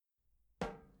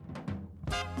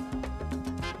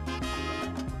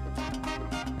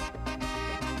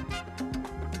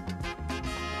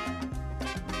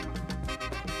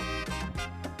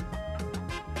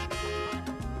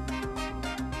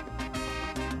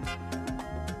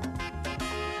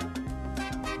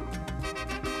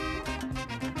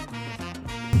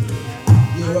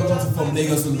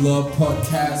Niggas with Love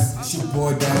podcast. It's your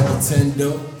boy Dan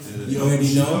Nintendo. You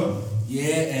already know. Yeah,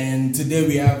 and today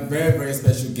we have very, very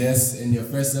special guests in your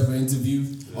first ever interview,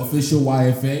 official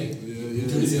YFA.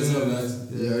 Introduce yourself,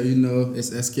 guys. Yeah, you know, it's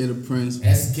SK the Prince.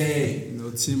 SK. You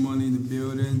know, T-Money in the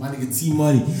building. My nigga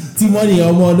T-Money. T-Money,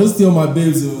 I'm on. Don't steal my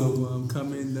babes. I'm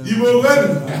coming down. You were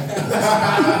winning.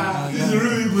 He's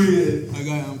really good.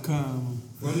 I'm calm.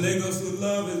 From Lagos with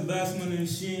Love is Bass Money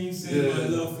Machine. Send my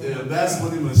love for Yeah, Bass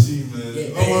Money Machine, man.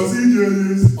 Yeah, I'm on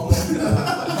CJ's.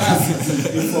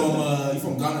 You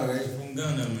from Ghana, right? From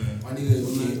Ghana, man. My nigga,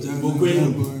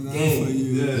 For you.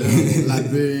 Yeah.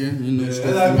 Liberian, you know,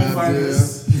 straight LIB from Liberia.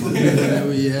 finest.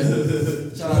 Yeah.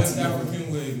 Shout out West to you. African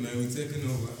wave, man. We taking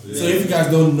over. So if you guys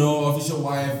don't know, official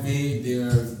YFA,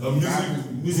 they're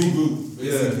Music group. basically.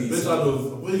 Yeah. Based out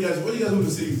of what do you guys want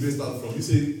to say you're based out from? You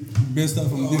say Based out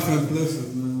from different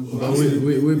places, man. But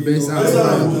we're based out based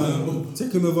out of of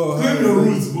Taking over claim your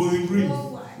Ohio. roots, Bowling Green.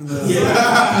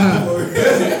 Yeah.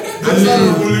 Based out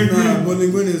of Bowling Green.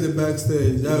 Bowling Green is the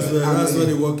backstage. That's where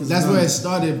the work is That's done. where it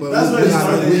started, but That's where it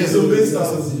started.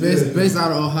 So based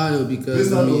out of Ohio because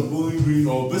based I out mean, of Bowling Green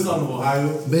or based out of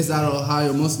Ohio. based out of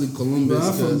Ohio, mostly But Columbus.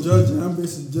 I'm from 'cause Georgia. I'm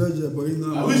based in Georgia, but you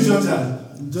know. Which Georgia?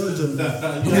 Georgia.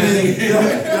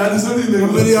 Yeah, there's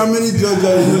only How many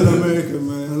Georgia is in America,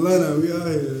 man? Atlanta, we out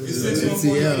here. It's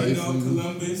 614, ATL, you if know, you-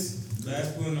 Columbus. That's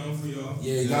putting on for y'all.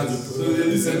 Yeah, you guys are So yeah,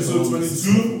 this is episode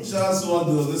 22. Shout out to all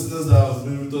the listeners that have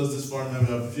been with us this far, man.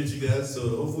 We appreciate you guys. So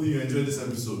hopefully you enjoyed this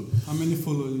episode. How many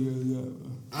followers you guys got, bro?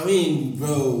 I mean,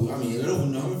 bro. I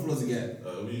don't know how many followers you get.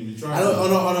 We try. I don't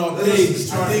on our Let's page.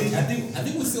 just I try.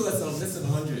 think we're still less than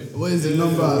 100. what is the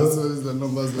number? What is the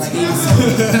numbers? Like 80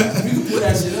 something. We can put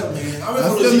that shit up, man. How many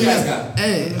followers you guys got?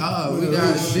 Hey, we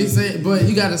got. They say, but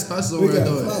you got to start somewhere got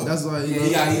though. clout. That's why you Yeah, know.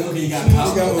 you got We got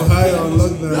power. Ohio on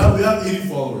lockdown. We have 80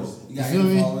 followers. You got Feel 80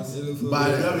 me? followers. By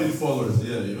You have 80 followers.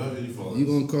 Yeah, you have 80 followers. you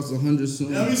gonna cross 100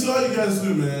 soon. Yeah, I mean, so how you guys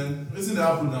do, man? It's in the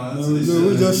apple now. That's No, what they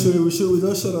we said.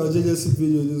 just showed our JJC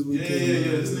video this Yeah, weekend.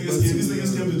 yeah, yeah. These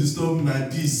niggas came to disturb my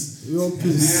peace. You want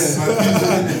peace? Yeah, my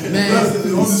peace. Man. That's the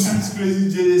on the streets crazy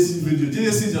JJC video.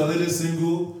 JJC is your latest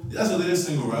single. That's your latest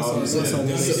single, right? That's Yeah. our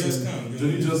Johnny latest just come.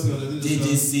 Johnny just got it.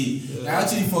 JJC. I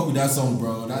actually fuck with that song,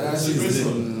 bro. That That's a shit great is lit.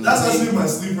 song. That's actually my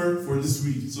sleeper for this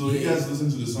week. So you Yeah. guys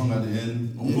listen to the song at the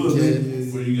end. I'm gonna put a Yeah.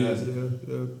 link for you guys.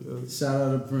 Yeah. Shout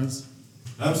out to Prince.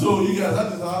 So you guys,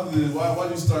 why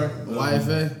do you start?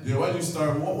 YFA. Yeah, why do you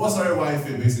start? What started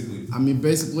YFA basically? I mean,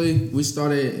 basically, we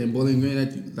started in Bowling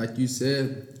Green, like you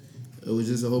said. It was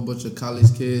just a whole bunch of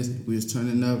college kids. We was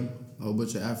turning up, a whole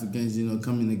bunch of Africans, you know,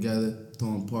 coming together,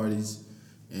 throwing parties,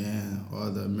 and all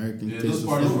the American Yeah, kids those was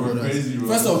parties fucking were with us. crazy, bro.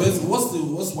 First off,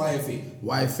 what's YFA?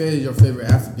 YFA is your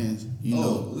favorite Africans, you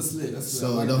know. That's lit. That's lit. I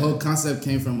So like the that. whole concept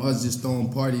came from us just throwing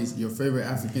parties. Your favorite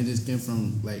African just came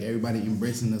from like everybody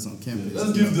embracing us on campus.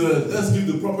 Let's give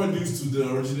the proper dues to the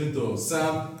originator,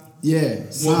 Sam Yeah,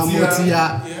 Sam Motia.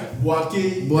 Motia, Yeah.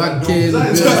 Boake. Boake,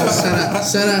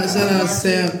 Yadom. shout out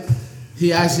Sam.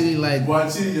 He actually like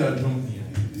Boake Yadom.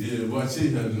 Yeah,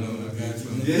 Boake Yadom.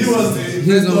 Yeah, he was the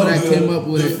He's the one that inventor of came up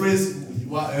with the it. phrase,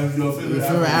 your favorite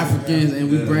we were Africans and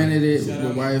we Yeah. branded it Shout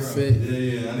with out YFA.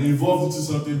 Yeah, and it evolved into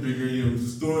something bigger. You know,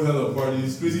 just throwing hella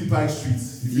parties, crazy pack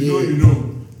streets. If you Yeah. know, you know.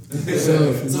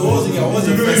 So So what was your You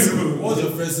know, first? you know. What was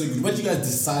your first? What you guys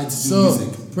decide to do So,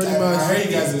 music? pretty I much- heard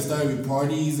you guys were starting with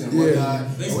parties and Yeah. whatnot.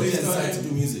 What Basically you guys decide to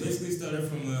do music? started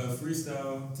from a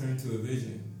freestyle turned to a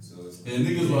vision. So it's Yeah,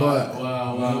 niggas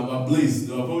were blaze.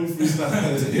 They were probably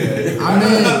freestyle. Yeah.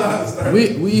 I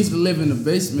mean, we used to live in the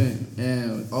basement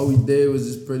and all we did was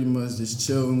just pretty much just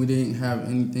chill and we didn't have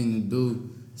anything to do.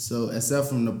 So except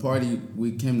from the party,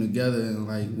 we came together and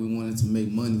like we wanted to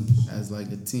make money as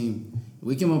like a team.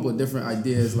 We came up with different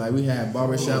ideas. Like we had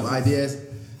barbershop ideas.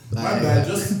 My Like bad,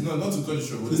 just not to cut you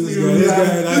short. But This this guy, nigga this guy,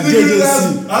 really that's this nigga really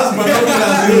JJC. has my number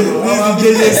as zero.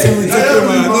 This is JJC we talking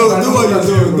about. Do what you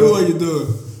doing. Do what you doing.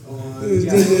 This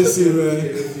is JJC, man.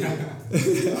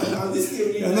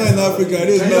 You're not in Africa.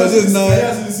 This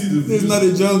is not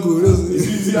the jungle.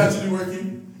 Is he actually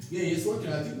working? Yeah, it's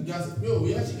working. I think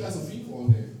we actually got some people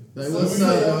on there. Like, what's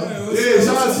up, yo? Yeah,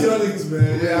 shout out to y'all niggas,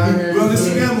 man. Yeah, We're on the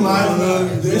Instagram live.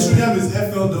 man. The Instagram is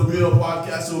FLWL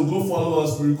podcast, so go follow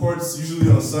us. We record usually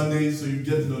on Sundays, so you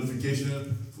get the notification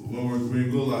when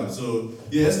we go live. So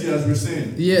yeah, as you guys were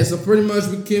saying. Yeah, so pretty much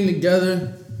we came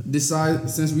together, decide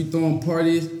since we throwing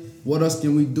parties, what else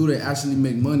can we do to actually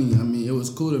make money? I mean, it was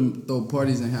cool to throw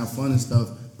parties and have fun and stuff,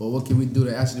 but what can we do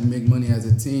to actually make money as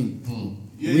a team?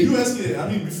 Yeah, you asked me. I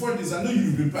mean, before this, I know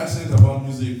you've been passionate about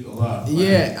music a lot. Like,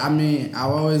 Yeah, I mean, I've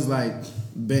always like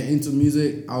been into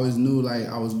music. I always knew like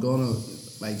I was gonna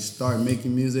like start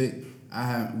making music. I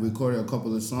had recorded a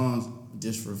couple of songs,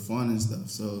 just for fun and stuff.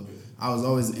 So I was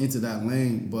always into that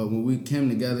lane. But when we came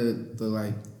together to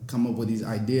like come up with these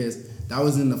ideas, that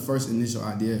wasn't the first initial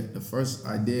idea. The first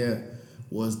idea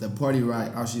was the party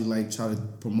ride. Actually, like try to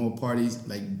promote parties,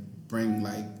 like bring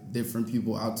like different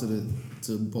people out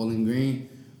to Bowling Green.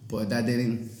 But that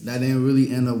didn't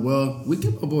really end up well. We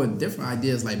came up with different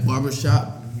ideas like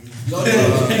barbershop. Yeah,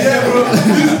 bro.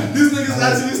 These niggas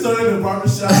actually started a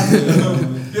barbershop.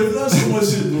 They've done so much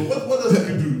shit, bro. What else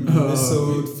can you do? They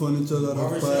sold furniture out of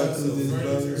parks.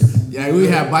 Yeah, we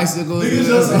had bicycles. Niggas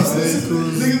just are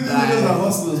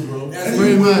hustlers, bro.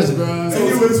 Pretty much, bro.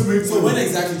 So when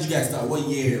exactly did you guys start? What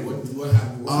year? What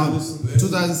happened?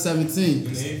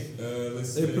 2017.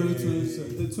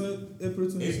 April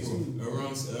 2016.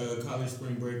 Around college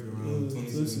spring break around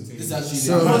 2017. It's actually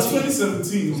So- No, it's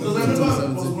 2017. Because I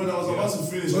remember was when I was about to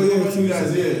finish. Oh I yeah, remember you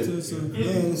guys,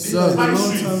 yeah. So a High long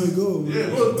Street. time ago. Yeah,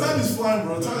 bro, time is flying,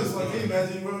 bro. Time is flying. Can you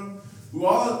imagine, bro? We were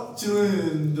all chilling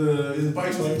in the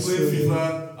Bike Street playing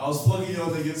FIFA. I was plugging y'all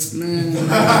niggas. Man,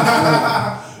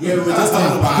 Yeah, we were just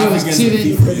talking about he was Africans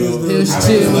cheating. and people, yo. He was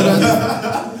cheating with us.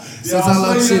 Yeah, I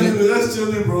was plugging y'all, that's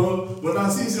chilling, bro. But now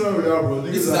see where we are, bro.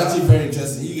 This Niggas is are actually very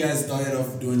interesting. You guys started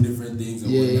off doing different things.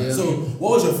 And Yeah, whatnot. yeah. So,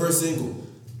 what was your first single?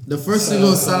 The first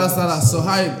single, Sala Sala. So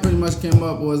how it pretty much came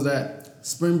up was that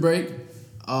spring break,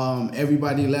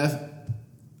 everybody left,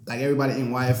 like everybody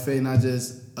in YFA, not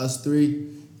just us three,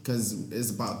 because it's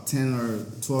about 10 or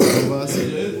 12 of us.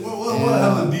 what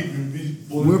happened deep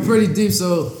in We're pretty deep,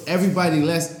 so everybody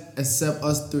left except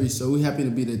us three. So we happy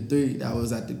to be the three that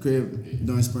was at the crib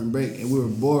during spring break, and we were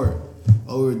bored.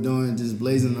 All we were doing just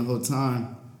blazing the whole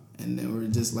time, and then we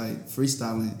were just like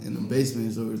freestyling in the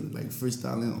basement. So we were like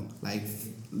freestyling like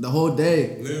the whole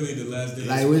day. Literally the last day.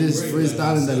 Like we just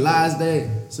freestyling the last day.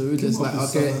 So we were just like,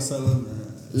 okay, let's record.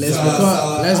 Let's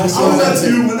I was record like that.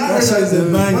 you when I heard That shit is a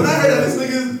banger. when I heard that these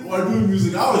niggas were doing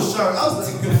music, I was shocked. I was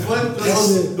like, what?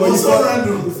 It was so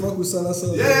random. You fuck with Sala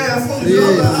Sala. Yeah, I fucking Yeah.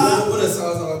 love that. What does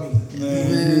Sala Sala mean?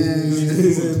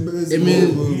 It means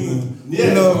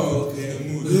Yeah.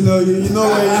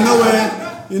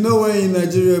 You know where in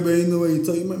Nigeria, but you know where you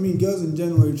talk. I mean, girls in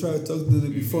general, you try to talk to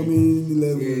them before me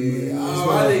level.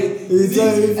 Everybody, What's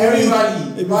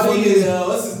what's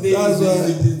his name? That's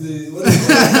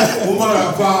why. Woman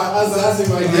apart. That's in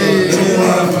my game.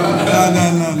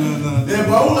 No. Yeah,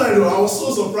 but I won't lie though, I was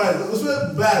so surprised. It was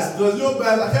with Bass, because you know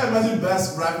Bass, I can't imagine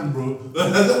Bass rapping, bro.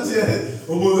 That's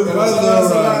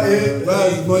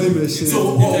That's money machine.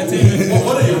 So,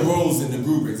 what are your roles in the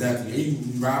group exactly? Are you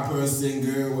rapper,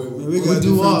 singer? We we got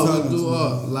do different all, talents, we do man.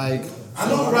 all. Like I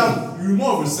know rap, you're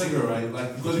more of a singer, right?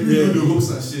 Like, because you do the hooks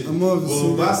and shit. I'm more of a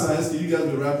singer. Bass and SK, you guys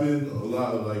been rapping a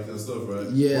lot of like and stuff, right?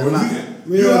 Yeah, Or like-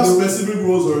 do you have specific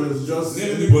roles or it's just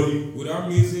anybody? With our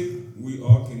music, we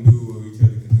all can do what each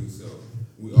other can do. So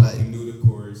we all Like- can do the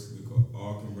chorus. We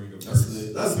all can bring a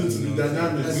verse. That's good to be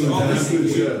dynamic. We all,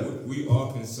 Yeah. we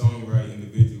all can songwrite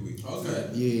individually. Okay.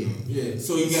 yeah. Yeah.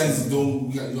 So you guys don't.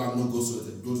 You have no ghost.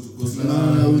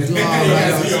 No, we do all You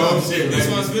guys do your own shit. That's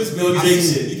man. why it's No visible. dick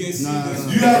shit. You can see Nah, this.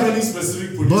 Do you have any specific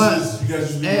producers But, you guys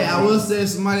usually Hey, work I with? will say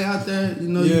somebody out there, you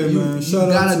know, Yeah, you man. you Shout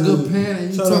got out a to- good pen and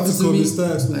you Shout out talking to to me. Kobe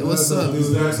Stacks. Like, what's up?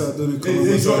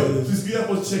 Hey, Joy, please be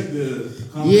able to check the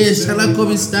Yeah, shout out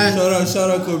Kobe Stacks. Shout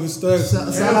out Kobe Stacks.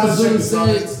 Shout out Goody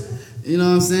Slang. You know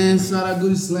what I'm saying? Shout out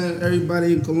Goody Slang.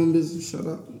 Everybody in Columbus, shout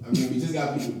out. I mean, we just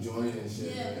got people joining and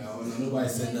shit. Right? Nobody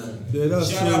said nothing. Yeah, that's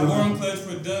Shout true. out man. Born Clutch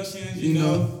Productions. You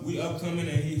know, we upcoming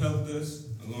and he helped us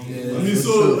along the Yeah. way. I mean,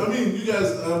 so, you guys,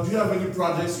 do you have any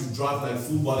projects you dropped, like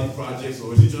full body projects,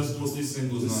 or is it just mostly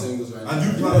singles Just now? singles right And now.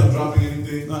 you plan on dropping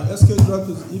anything? Nah, SK dropped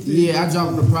his EP. Yeah, I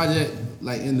dropped the project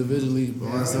like individually by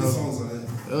How many myself. songs on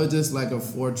it? It was just like a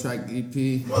 4-track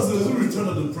EP. What's the Return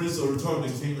of the Prince or Return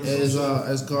of the King or It's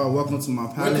something? it's called Welcome to My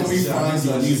Where can we Palace find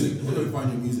your music? Where can we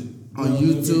find your music? on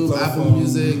YouTube, Apple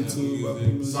Music,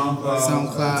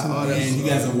 SoundCloud, all that And you stuff.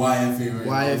 guys are YFA,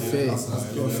 right?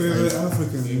 YFA. Your favorite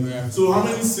African. So how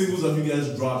many singles have you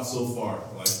guys dropped so far,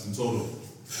 like in total?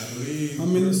 I believe How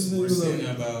many we're singles sitting are-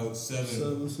 at about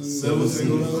 7. Seven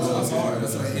singles. Oh, that's hard.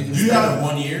 That's right. And Do you you have have-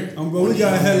 1 year? But we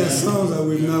got hella songs that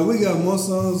we've not. We got more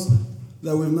songs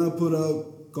that we've not put out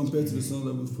compared to the songs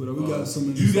that we've put out. We got so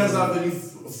many. Do you guys songs. have any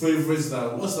favorites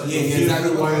that, what's like Yeah, your yeah, favorite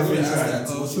exactly. What I was YFA gonna ask track?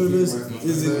 that. What's your Favorites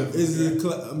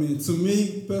favorite? I mean, to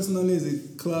me personally, is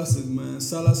a classic, man.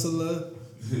 Sala Sala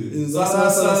is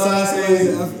Sala Sala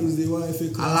is the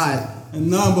YFA classic. I like. And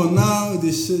now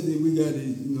the shit that we got,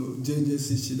 you know,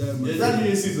 JJC shit. That Yeah, that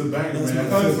JJC is a banger, That's man. I my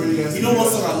can't wait for favorite. you guys. You know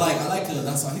what song I like? I like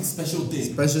that song. I think Special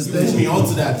Thing. Special You Thing. put me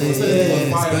onto that. Yeah, Special yeah,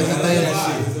 Thing. Special I like Thing. that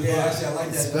shit. Yeah, actually, I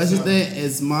like that. Special Thing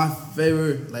is my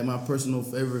favorite, like my personal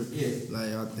favorite. Yeah.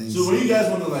 Like I think. So when you guys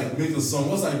want to like make a song,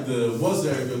 what's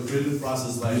their creative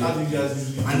process like? How do you guys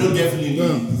usually? I know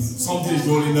definitely something is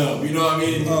rolling up. You know what I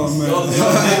mean? Oh,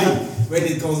 man. When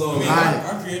it comes on.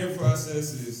 Our creative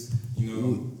process is,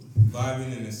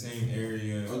 vibing in the same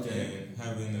area and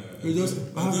having a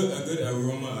good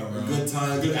aroma around. Good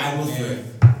time, good atmosphere.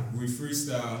 And we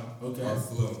freestyle our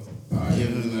flow.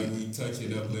 We touch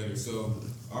it up later. So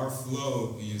our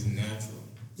flow is natural.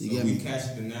 So we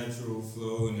catch the natural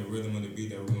flow and the rhythm of the beat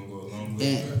that we're gonna go along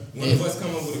with. One of us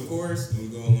come up with a chorus and we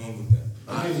go along with that.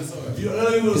 You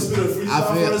gonna spit a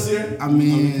freestyle for us here? I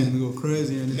mean, we can go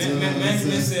crazy anytime. Max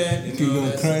said, You can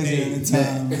go crazy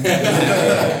anytime.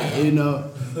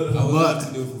 but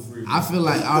I feel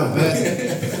like our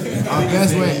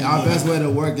best way to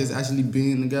work is actually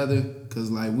being together. Cause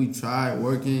like we tried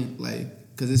working,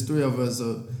 cause it's three of us,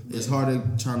 so it's harder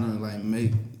trying to like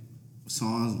make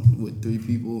songs with three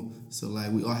people. So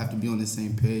like we all have to be on the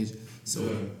same page. So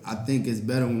I think it's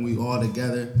better when we all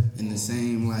together in the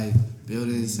same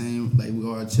building, same we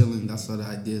all chilling. That's how the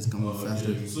ideas come up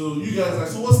faster. Yeah. So you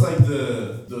guys so what's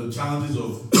the challenges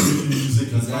of making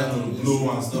music and trying to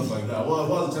blow and stuff like that? What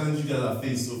are the challenges you guys have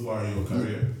faced so far in your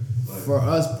career? For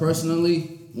us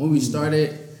personally, when we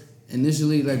started,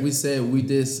 initially, like we said, we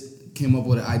just came up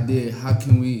with an idea. How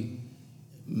can we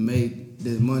make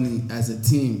this money as a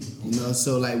team?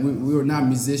 So we were not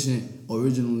musicians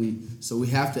originally, so we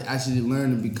have to actually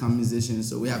learn to become musicians.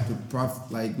 So we have to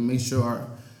make sure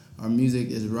our music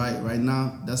is right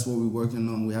now. That's what we're working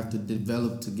on. We have to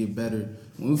develop to get better.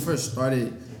 When we first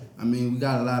started, we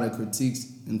got a lot of critiques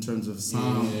in terms of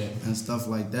sound and stuff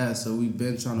like that. So we've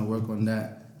been trying to work on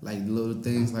that, little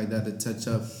things like that to touch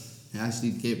up and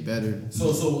actually get better. So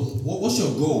what's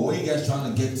your goal? What are you guys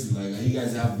trying to get to? You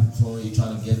guys have somewhere you're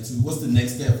trying to get to? What's the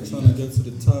next step for you? Trying to get to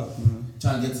the top, man.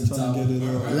 Trying to get to the top. Get it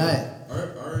up.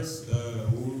 Ours,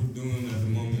 what we're doing at the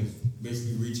moment is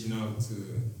basically reaching out to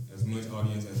as much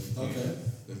audience as we can. Okay.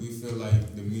 Because we feel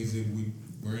like the music we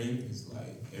bring is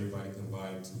everybody can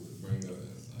vibe to it. Bring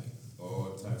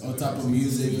all type of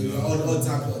music,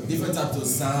 different types of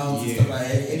sounds and stuff like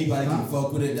that. Anybody can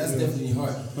fuck with it. That's definitely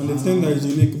hard. And the thing that is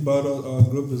unique about our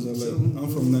group is that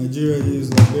I'm from Nigeria,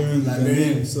 he's Liberian,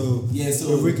 Ghanaian. So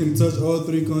if we can touch all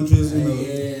three countries,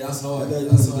 yeah, that's hard.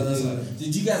 That's hard.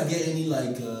 Did you guys get any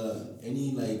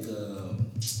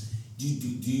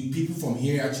do people from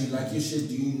here actually like your shit?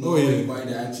 Do you know anybody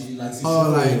that actually likes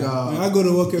your shit? I go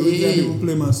to work every day. People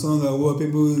play my song at work.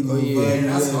 People vibe.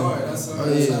 That's hard.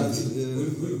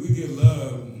 We get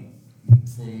love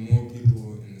from more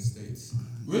people in the States.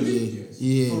 Really? Yes.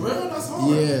 Yeah. For real? That's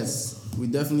hard. Yes. We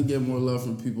definitely get more love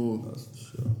from people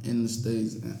in the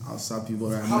States and outside people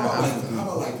that are How not about African. how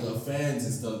about fans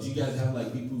and stuff? Do you guys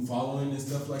have people following and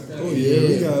stuff like that? Oh yeah,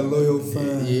 we got loyal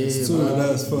fans too.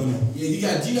 That's funny. Yeah, you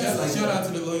guys shout out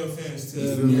to the loyal fans too.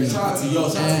 Yeah, shout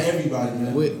out to everybody,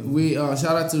 man. We shout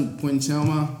out to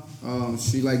Quinchama.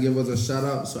 She give us a shout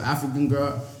out. So African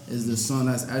Girl is the song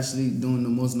that's actually doing the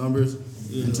most numbers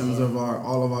in terms of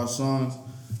all of our songs.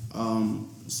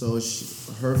 So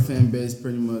her fan base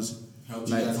pretty much help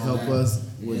us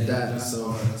with that. That's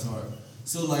So hard. That's hard.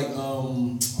 So I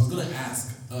was gonna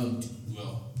ask.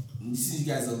 Since you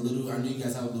guys are little, I know you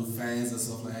guys have little fans and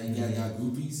stuff like that. You guys got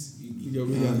groupies.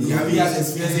 Have you guys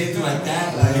experienced anything like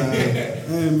that?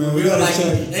 Hey man, we real, gotta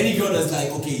check. any girl that's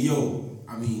okay, yo.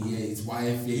 It's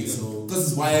YFA, so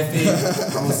because it's YFA,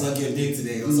 I'm gonna suck your dick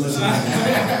today or social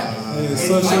media.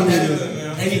 Social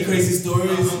media. Any crazy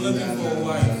stories? I'm looking for a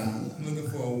wife. I'm looking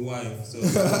for a wife. So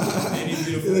any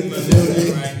beautiful woman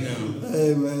listening right now.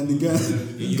 Hey man, the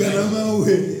Ghana man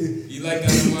with. You like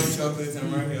Ghana chocolates?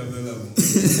 I'm right here available.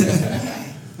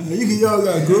 Y'all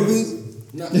got groupies?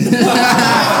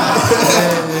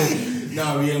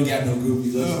 No, we don't got no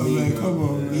groupies. Oh man, come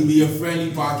on, man. We be a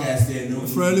friendly podcast there, no?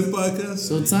 Friendly podcast.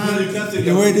 So You time. can't take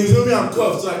The way they- you know me, I'm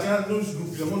cuffed, so I can't know which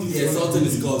groupie. I'm only Something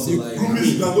is called. So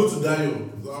groupies can go to Dio.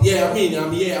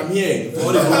 I'm here for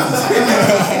all the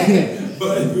groupies. For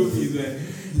all the groupies, man.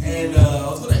 And I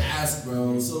was gonna ask,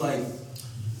 bro. So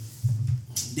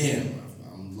damn,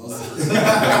 I'm lost.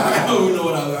 I don't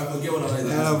know I forget what I was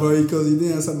asking. Bro, because you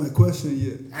didn't answer my question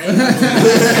yet. I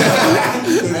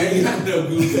ain't got no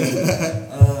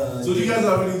groupies. So do you guys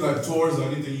have any tours or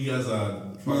anything you guys are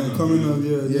Man, coming up,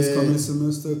 this coming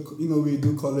semester, we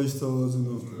do college tours.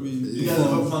 You guys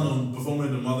ever plan on performing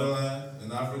in the motherland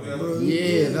in Africa?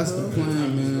 Yeah, that's the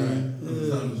plan, man.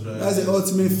 Yeah. challenge, right? That's the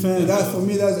ultimate fan. That's for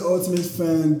me. That's the ultimate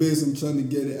fan base. I'm trying to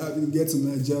get it. I can get to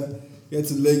Nigeria. Get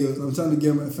to Lagos. I'm trying to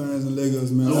get my fans in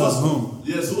Lagos, man. That's home.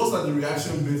 Yeah, so what's like the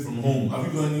reaction been from home? Have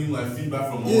you got any like feedback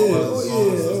from home? Yeah,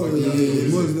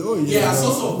 I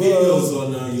saw some videos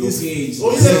on your page.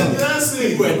 Oh yeah,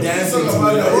 dancing. You were dancing.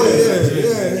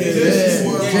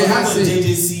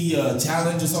 JJC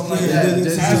challenge or something like that.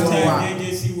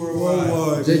 JJC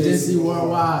Worldwide. JJC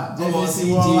Worldwide. JJC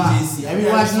Worldwide. If you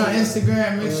watching on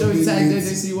Instagram, make sure you tag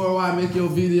JJC Worldwide. Make your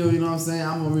video. You know what I'm saying?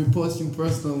 I'm gonna repost you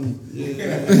personally.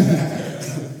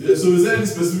 Yeah, so is there any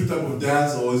specific type of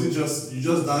dance, or is it just you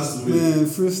just dance to it? Man,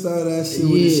 freestyle that shit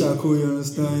with the shaku, you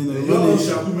understand? You know,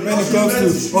 when it comes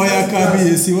to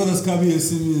Kabiyesi, what does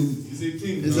Kabiyesi mean? He's a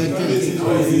king. It's like king.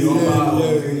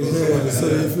 Yeah. So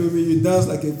you feel me? You dance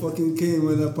like a fucking king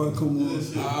when that part come on.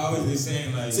 I always be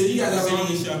saying like, so you guys are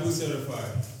singing Shaku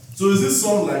certified. So is this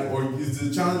song like, or is the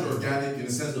challenge organic in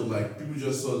the sense of like people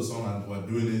just saw the song and were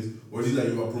doing it, or is it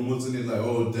like you are promoting it like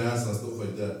dance and stuff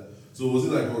like that? So was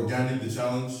it like organic, the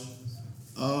challenge?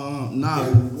 Nah.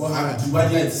 Why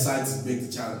did you decide to make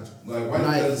the challenge? Like why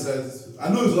did you decide? I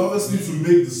know it's obviously to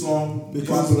make the song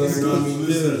because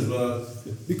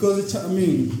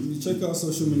you check out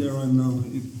social media right now.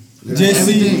 JC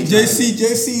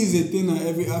is a thing that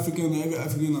every African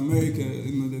American,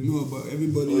 they know about.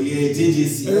 Everybody. Oh yeah,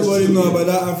 JJC. Everybody know about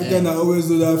that African that always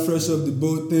do that fresh up the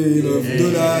boat thing, do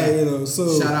that,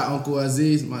 so. Shout out Uncle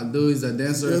Aziz, my dude, he's a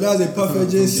dancer. Yeah, that's a perfect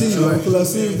JC. Uncle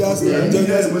Aziz, that's but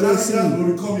JC.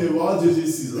 When we come here, we're all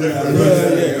JJCs.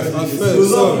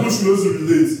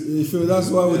 You feel that's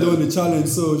why we're doing the challenge.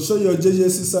 So show your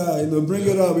JJC side, bring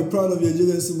it out. Be proud of your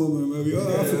JJC moment, man. We all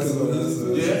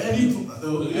African.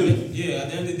 At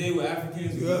the end of the day, we're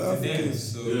Africans. We love to dance.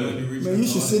 So man, you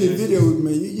should see the video,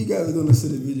 man. You guys are gonna see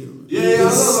the video. Yeah, I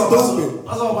was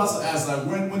about to ask, like,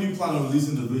 when do you plan on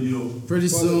releasing the video? Pretty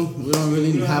soon. We don't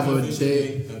really have a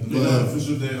date.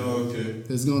 Official day. Oh, okay.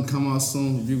 It's gonna come out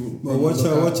soon. But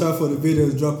watch out for the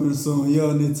videos dropping soon.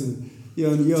 Y'all need to. Do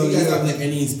you guys have like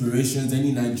any inspirations,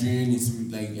 any Nigerian,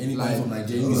 anybody from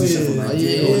Nigeria, musician from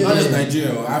Nigeria, not just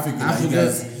Nigeria or Africa, that you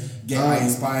guys get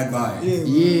inspired by?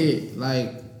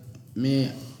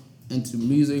 Man, into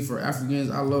music for Africans,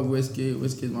 I love Wizkid.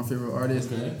 Wizkid is my favorite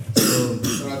artist. Okay. So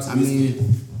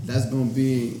that's gonna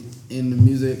be in the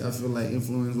music. I feel like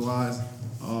influence wise.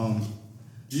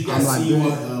 Did you guys see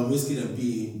what Wizkid and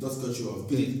P just got you off?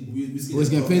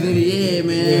 Wizkid and P Diddy, yeah,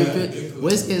 man.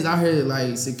 Wizkid's out here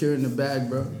like securing the bag,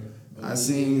 bro. I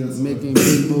seen making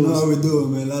big moves. You know how we do it,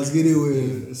 man. Let's get it with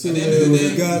it. At the end of the day,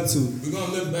 we're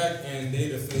gonna look back and they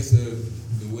the face of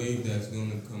the wave that's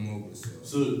gonna come over.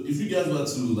 So if you guys were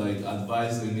to like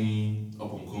advise any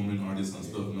up and coming artists and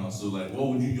stuff now, so like what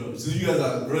would you since you guys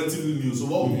are relatively new, so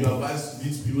what would you advise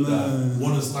these people that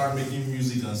want to start making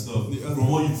music and stuff from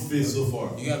what you've faced so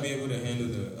far? You gotta be able to handle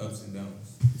the ups and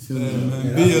downs.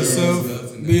 Man. Be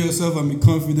yourself and be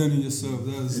confident in yourself.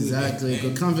 That's exactly.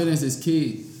 Because confidence is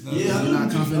key. Yeah, I'm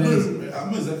not confident. I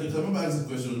remember asking the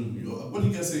question. What do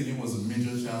you guys say again was a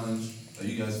major challenge that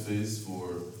you guys faced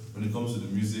for when it comes to the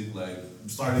music, like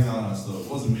starting out and stuff?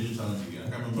 What was the major challenge again? I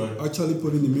can't remember. Actually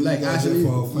putting the music out there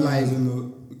for our fans,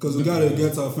 because we gotta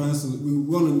get our fans. We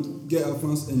want to get our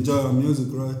fans to enjoy our music,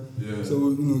 right? Yeah.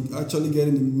 So actually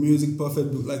getting the music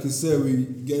perfect. Like you said, we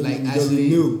get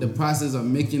the process of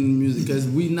making music, because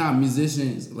we not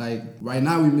musicians. Like right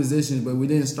now we musicians, but we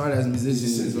didn't start as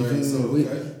musicians. Right? So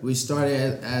we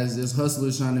started as just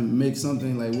hustlers trying to make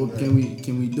something. Like what can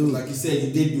we do? Like you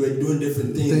said, you were doing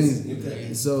different things.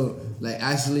 Okay. So like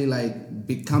actually like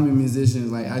becoming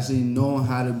musicians, like actually knowing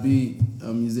how to be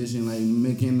a musician, like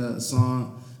making the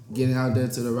song, getting out there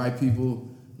to the right people,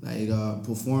 like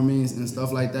performance and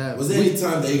stuff like that. Was there any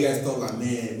time that you guys thought like,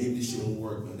 man, maybe this shit won't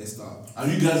work when they stop?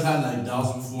 Have you guys had like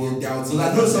doubts before? Yeah, doubts. So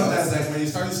I know sometimes like when you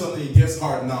start something, it gets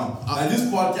hard now. Like this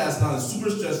podcast now is super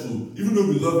stressful. Even though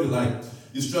we love it, like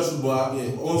it's stressful, but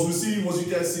once you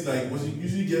guys see, like once you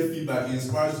usually get feedback, it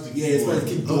inspires you to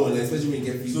keep going, especially when you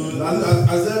get feedback. So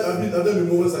have there been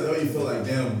moments like that where you feel like,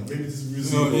 damn, maybe this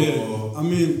music or I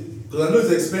mean, because I know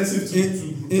it's expensive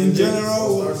in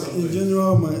general,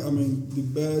 the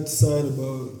bad side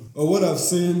about, or what I've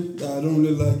seen that I don't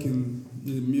really like in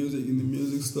the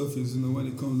music stuff is, when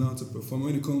it comes down to perform,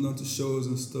 when it comes down to shows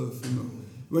and stuff,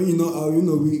 when we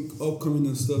upcoming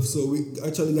and stuff, so we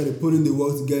actually got to put in the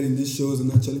work to get in these shows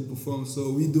and actually perform.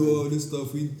 So we do all this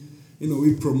stuff. We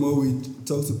promote, we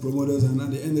talk to promoters, and at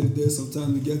the end of the day,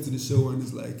 sometimes we get to the show and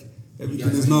it's like everything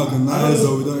is not organized,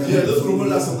 or we don't. Yeah, those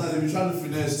promoters sometimes they be trying to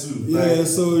finesse too. Yeah,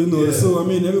 so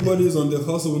everybody is on the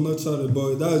hustle. We're not trying to,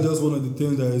 but that's just one of the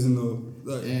things that is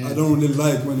I don't really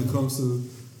like when it comes to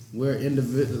we're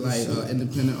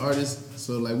independent artists,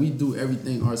 so like we do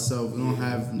everything ourselves. We don't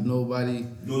have nobody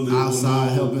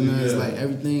outside helping us. Like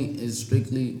everything is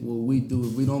strictly what we do.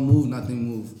 If we don't move, nothing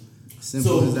moves.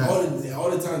 Simple as that. All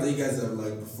the time that you guys have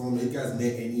like performed, you guys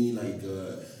met any like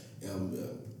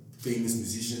famous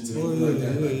musicians or anything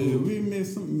like that? Yeah. We met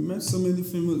so many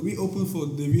famous. We opened for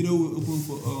Davido. We opened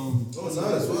for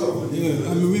nice. Wow. Yeah,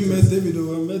 I mean we met Davido.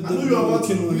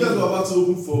 You guys were about to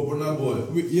open for Burna Boy.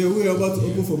 We were about to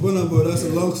open for Burna Boy. That's a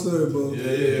long story, bro.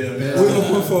 Yeah. We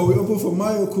opened for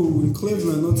Mayoko in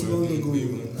Cleveland not too long ago.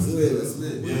 That's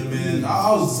lit. Yeah, man.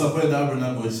 I was disappointed that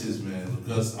Burna Boy shit, man,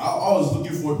 because I was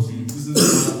looking forward to listening to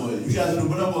Burna Boy. You guys know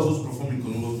Burna Boy was supposed to perform in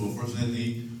Columbus, but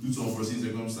unfortunately, due to unforeseen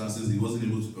circumstances, he wasn't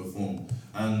able to perform.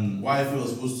 And YFA was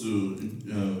supposed to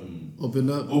open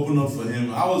up for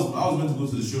him. I was meant to go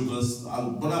to the show because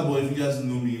Burna Boy, if you guys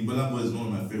know me, Burna Boy is one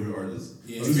of my favorite artists.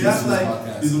 Yeah, to be honest,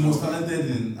 like he's the most talented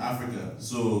in Africa.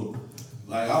 So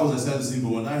like I was excited to see,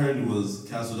 but when I heard it was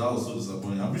cancelled, I was so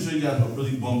disappointed. I'm pretty sure you guys were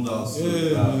really bummed out. So,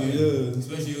 yeah.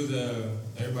 Especially it was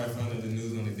everybody found out the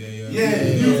news on the day.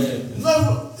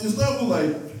 It's not even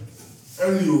like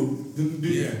early.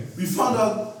 We found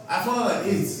out. I found out at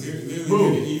 8. Bro,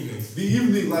 in the evening. The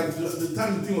evening, like the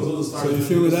time the thing was all started. So you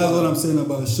feel me? That's what I'm saying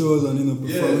about shows and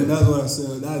performing. Yeah. That's what I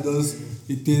said. That does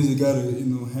the things you gotta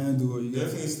handle. Or you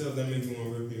definitely stuff that make you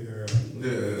want to rip your hair out.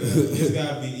 Yeah. It's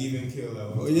gotta be even kill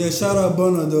out. Oh yeah, shout out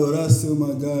Burna though. That's still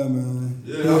my guy, man.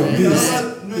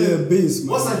 Beast.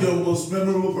 Man. What's like your most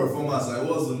memorable performance? Like,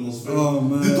 what's the most favorite? Oh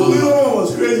man, the Toledo one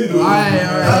was crazy though.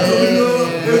 Yeah.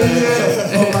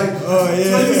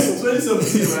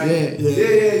 2017, right?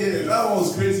 Yeah. That one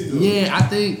was crazy though. Yeah, I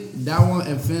think that one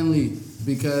and Finley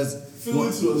because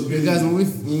when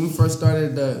we first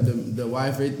started the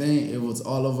YFA thing, it was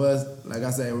all of us. Like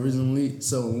I said originally,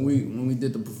 so when we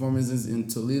did the performances in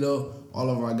Toledo, all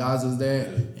of our guys was there,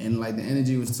 and like the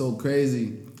energy was so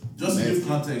crazy. Just to give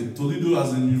context, Toledo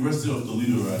as in University of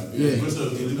Toledo, right? Yeah. University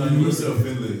of Toledo and University of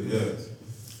Finley,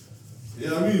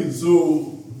 Yeah, I mean,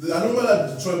 so I remember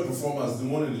that Detroit performance, the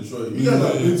one in Detroit. You guys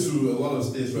have been to a lot of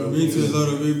states, right? Been to a lot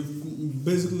of it.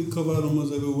 Basically covered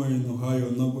almost everywhere in Ohio,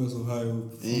 Northwest Ohio,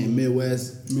 and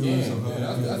Midwest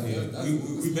Ohio.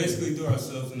 We basically threw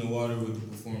ourselves in the water with the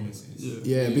performances.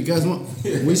 Yeah, because when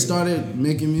we started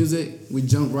making music, we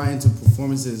jumped right into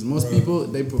performances. Most people,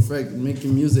 they perfect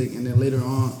making music and then later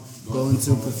on go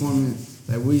into performing.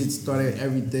 Like we started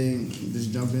everything,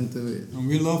 just jump into it. And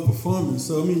we love performing.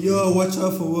 So I mean, y'all watch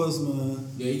out for us, man.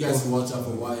 Yeah, you guys can watch out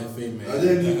for YFA, man. Are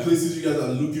there any places you guys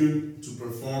are looking to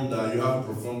perform that you haven't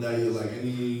performed that year? Like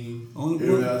any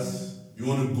areas? You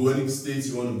want to go any states?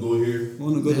 You want to go here? I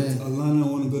want to go to Atlanta. I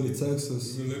want to go to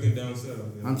Texas. We're looking down south.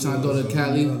 Yeah. I'm trying to go to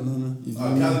Cali. Cali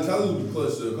would be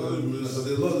clutch though. Cali would be really nice.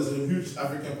 There's a huge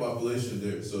African population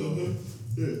there, so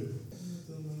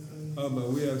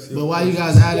But why you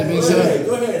guys at it, Big Show?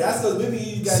 Go ahead. Ask us. Maybe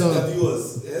you guys can view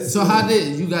us. So how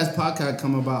did you guys podcast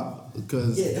come about?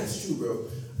 Because that's true,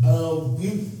 bro. We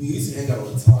used to hang out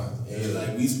all the time, and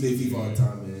like we used to play FIFA all the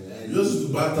time, man. You used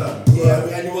to bad time. Yeah,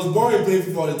 and it was boring playing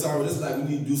FIFA all the time. We're just like, we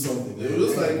need to do something. It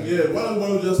was like, why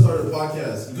don't we just start a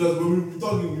podcast? Because when we were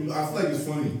talking, I feel like it's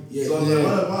funny. Yeah. So I was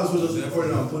like, might as well just record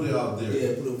it and put it out there.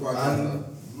 Yeah, put a podcast out.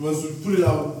 Once we put it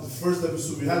out, the first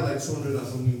episode, we had like 200 and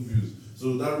something views.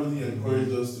 So that really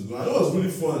encouraged us to go. And it was really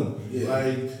fun. Yeah.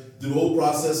 Like the whole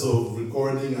process of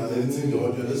recording and editing the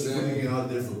audio, just putting it out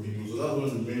there for people. So that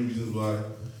was one of the main reasons why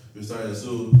we started.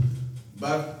 So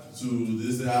back to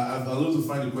this, I love to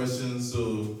find the questions.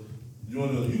 So you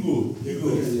go.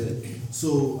 Yeah.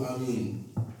 So I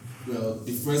mean, well,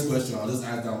 the first question I'll just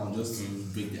ask that one just to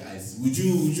break the ice. Would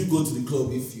you go to the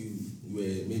club if you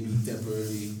were maybe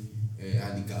temporarily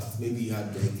handicapped? Maybe you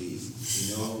had like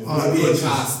maybe a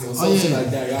cast or something like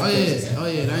that. That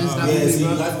ain't stopping me. So you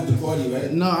like with the party,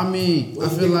 right? No, I mean,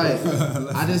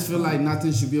 I just feel like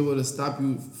nothing should be able to stop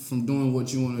you from doing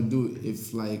what you want to do.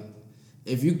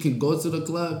 If you can go to the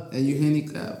club and you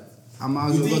handicapped, I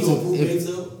might as well go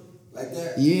to. Like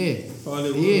that? Yeah.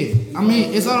 I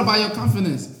mean, it's all about your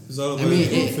confidence. It's all about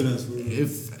your confidence.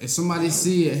 If somebody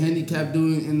see a handicapped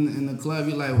dude in the club,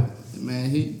 you're like, man,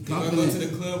 he confident. If I go to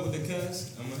the club with the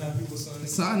cast, I'm gonna have people sign it.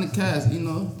 Sign the cast,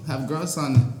 have girls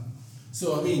sign it.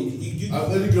 So I mean,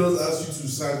 have any girls asked you to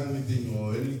sign anything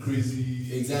or any crazy?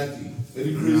 Exactly.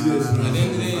 Any crazy? At the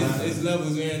end of the day, it's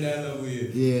levels. We're in that level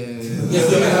yet. Yeah.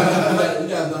 You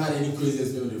guys not had any crazy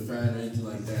experience with your friend or anything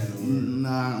like that?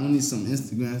 Nah, only some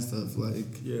Instagram stuff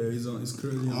like. Yeah, it's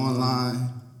crazy. Online.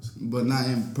 but not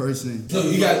in person. So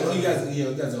you guys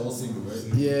are all single, right?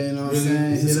 Yeah, you know what I'm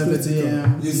saying? Hit up at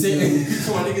TM. You say,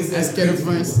 come on, niggas. Let's get a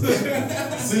friends.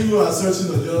 Single and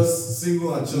searching or just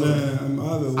single and chilling?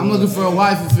 Man, I'm looking for a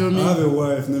wife, you feel I me? have a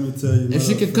wife, let me tell you. If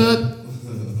she can cook,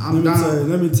 I'm down.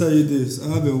 Let me tell you this. I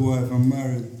have a wife, I'm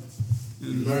married.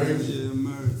 Married? Yeah, I'm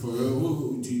married. For real,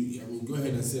 who do you, I mean, go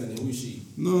ahead and say her name. Who is she?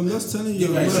 No, I'm just telling you.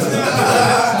 Give her a I'm shout married.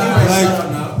 out. Give her a shout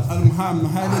out now. I'm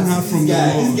hiding her from the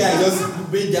This law. guy just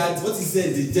made that, what he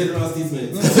said, the general statement.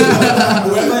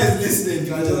 Whoever is listening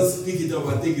can just pick it up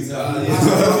and take his hand. I'm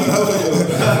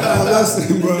just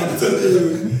saying, bro, I'm telling you.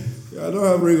 I don't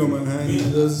have ring on my hand.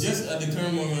 Just at the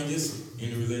current moment, just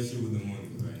in a relationship with the money,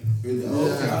 right?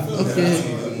 Okay.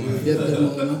 Get the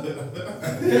money.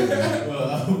 Well,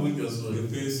 I'm with your story. The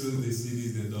pesos, the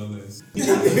CDs, the dollars.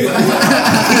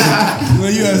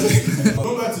 When you ask,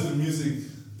 Going back to the music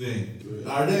thing,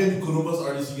 are there any Columbus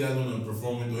artists you guys want to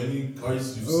perform with, or any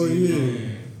artists you've oh seen? yeah.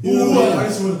 Who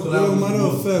artists you want to collab with? Matter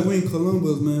of fact, we in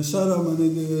Columbus, man. Shout out my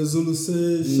nigga Zulu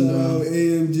Say, shout out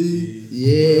AMG.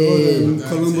 Yeah.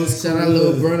 Columbus. Shout out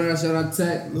Lil Brother, shout out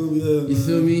Tech. Little, yeah, You man.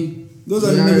 feel me? Those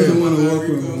are the niggas who want to work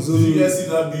with. Did you Zulu. guys see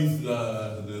that beef?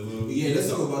 Yeah, let's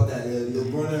talk about that. The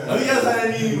burner. Have you guys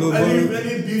had any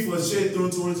beef or shade thrown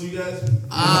towards you guys?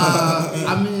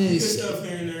 I mean, Good stuff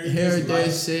here and there.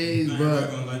 heritage shades, Not but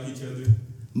everybody gonna like each other.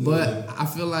 but I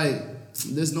feel like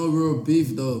there's no real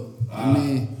beef though. I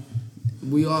mean,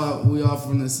 we all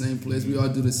from the same place. We all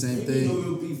do the same thing.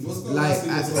 Like, with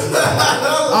us.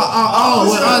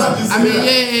 I mean,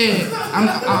 yeah.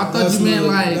 I thought you meant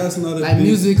like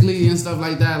musically and stuff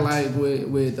like that, like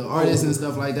with the artists and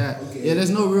stuff like that. Okay. Yeah, there's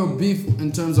no real beef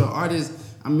in terms of artists.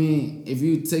 I mean, if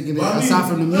you taking it aside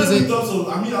from the music. I was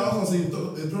gonna say in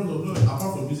terms of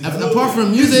apart from music. Apart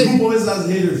from music. Group always has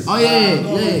haters. Oh yeah.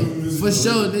 For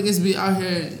sure, niggas be out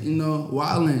here,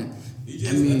 wilding. You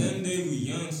just, I mean, at the end of the day, we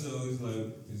young, so it's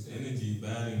like, it's energy,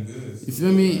 bad and good. You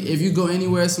feel me? If you go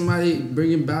anywhere, somebody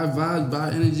bringing bad vibes,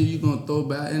 bad energy, you gonna throw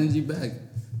bad energy back.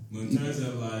 But in terms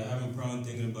of like having a problem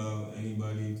thinking about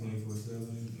anybody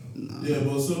 24/7, Nah. Yeah,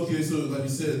 but so like you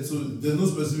said, so there's no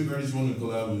specific artist you want to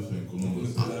collab with in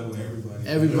Columbus. collab with everybody.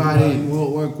 Everybody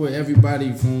will work with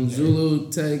everybody from Zulu,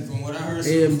 Tech, From what I heard,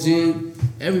 so AMG,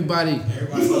 everybody.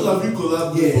 everybody. Which ones have you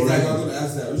collabed with? Yeah, exactly. already? I was gonna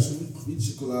ask that. Which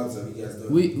collabs have you guys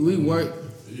done? We work.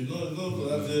 You know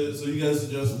collab there, so you guys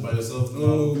just by yourself now.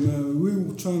 Oh man, we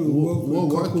trying to work with We're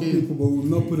local working. people, but we've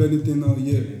not put anything out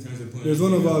yet. In terms of putting There's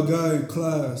one of together. our guy in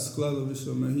class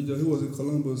official man. He was in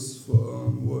Columbus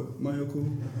for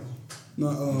Mayoko. No,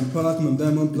 Platinum,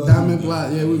 Diamond Platinum. Diamond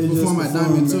Black, yeah, we He just perform at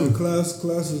performed, Diamond man. too.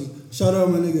 Classes. Shout out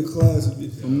my nigga Class.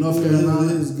 From North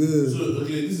Carolina. He's good. So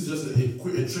okay, this is just a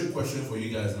trick question for you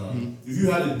guys now. If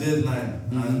you had a deadline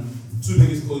and two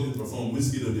niggas called you to perform,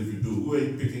 Wizkid or Davido, who are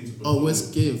you picking to perform? Oh,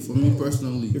 Wizkid for me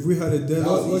personally. If we had a That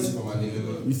deadline, was easy for my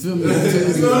nigga. You feel me?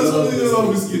 It's not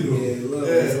Wizkid though. Yeah,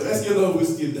 love Let's get on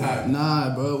Wizkid that.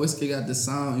 Nah, bro, Wizkid got the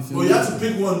sound. You feel But me? you have to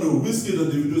pick one though. Wizkid or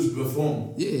Davido to perform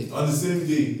Yeah, on the same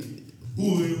day.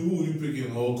 Who are you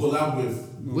picking or collab with?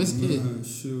 Wizkid. Man,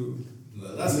 shoot.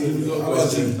 That's a difficult How about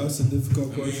question. That's a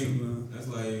difficult I question, mean, man. that's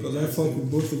like. Because I fuck with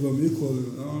both of them equally.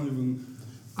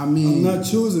 I mean, I'm not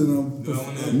choosing them.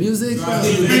 music.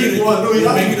 You pick one. No, you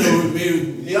have to pick.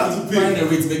 You have to Find pick. a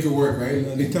way to make it work,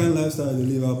 right? The kind of lifestyle they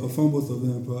live, I'll perform both of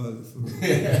them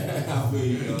probably. I feel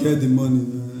you, man. Get the money,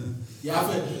 man. Yeah, I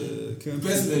feel,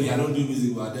 personally, I don't do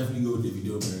music, but I definitely go with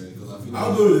Davido, man, because I feel like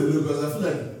I'll go with Davido because I feel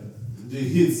like the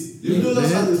hits. Davido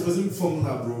just has a specific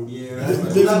formula, bro. yeah,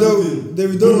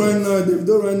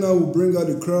 Davido right now will bring out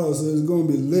the crowd, so it's gonna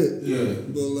be lit. Yeah.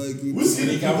 But like, Wizkid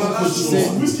He can work with you.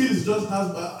 Wizkid is just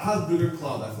has bigger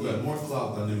clout. I feel like more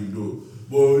clout than Davido.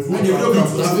 But if we And Davido talk can about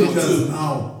flip it Africans too.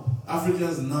 now, I feel If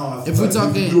we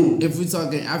like Davido.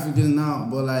 talking Africans now,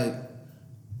 but like,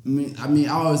 I mean, I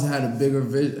always had a bigger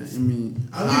vision. I mean,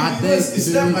 it's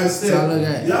step by step. So I look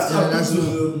at, You have to that's approach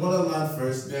what, the motherland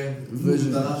first, then move Vision.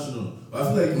 international. But I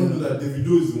feel like you don't do that.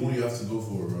 Davido is the one you have to go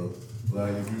for, bro.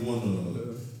 Like if you want to.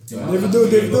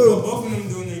 Davido. Both of them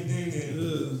doing their thing,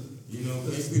 and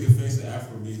basically the face of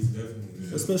Afrobeats,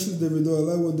 definitely. Especially Davido, I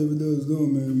like what Davido is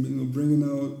doing, man. Bringing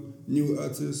out new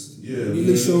artists. Yeah.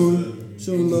 Really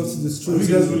showing love to the Have streets.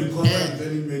 you guys really contact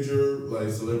any major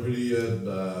celebrity yet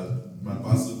that might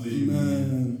possibly?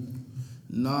 Man,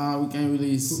 nah, we can't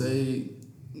really say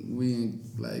we ain't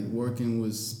like working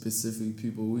with specific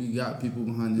people. We got people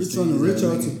behind the We're trying scenes to reach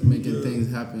that out making, to- making yeah. things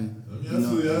happen. I mean, I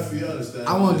feel you understand. I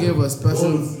won't give a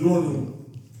special. You don't want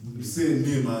to say a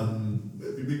name and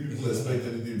make people expect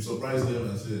anything, surprise them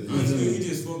and shit. Honestly, we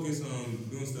just focus on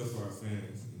doing stuff for our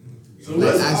fans. So So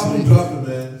when's the album dropping,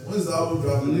 man? When's the album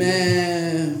dropping?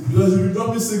 Man. Because if we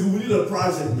drop this single, we need a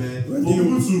project, man. When do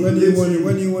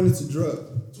you want it to drop?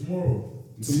 Tomorrow.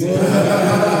 Yeah.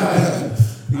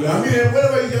 I mean,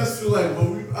 whatever you guys feel like, but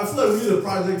I feel like we need a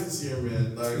project this year,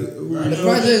 man. Like The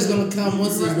project is gonna come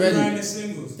once it's ready.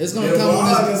 It's gonna come.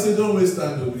 Like I said, don't waste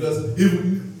time though, because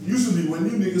usually when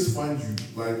new niggas find you,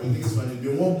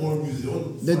 they want more music.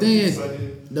 The thing is,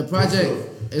 the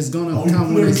project is gonna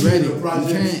come when it's ready.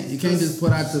 You can't just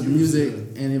put out the music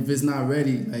and if it's not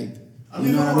ready, like.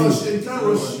 You know what I mean? You can't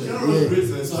rush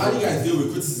greatness. So how do you guys deal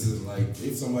with criticism? Like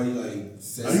if somebody like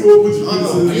says, are you open to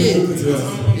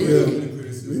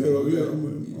criticism? Yeah,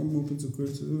 I'm open to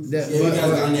criticism. You guys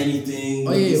got anything?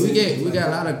 Oh yeah, we got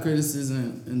a lot of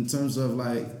criticism in terms of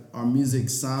like our music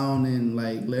sound and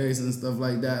like lyrics and stuff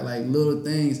like that, like little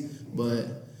things, but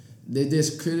they're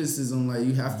just criticism. Like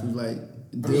you have to like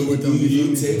deal with them.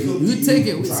 You take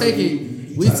it.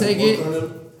 We take it.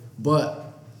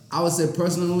 But I would say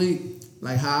personally,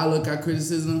 like how I look at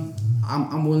criticism,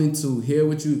 I'm willing to hear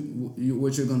what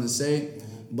you're gonna say,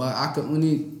 but I can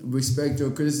only respect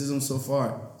your criticism so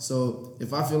far. So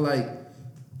if I feel like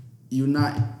you're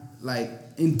not like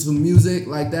into music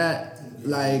like that,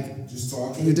 like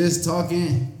you're just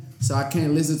talking, so I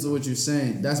can't listen to what you're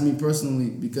saying. That's me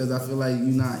personally, because I feel like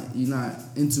you're not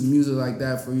into music like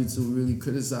that for you to really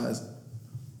criticize.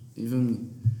 You feel me?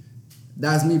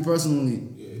 That's me personally.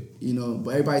 You know,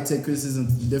 but everybody take criticism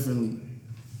differently.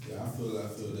 Yeah, I feel that.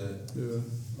 Yeah,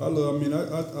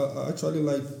 I actually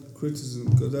like criticism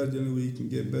because that's the only way you can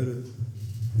get better.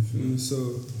 You feel me?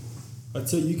 So I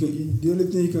tell you, the only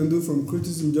thing you can do from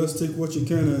criticism, just take what you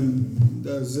can and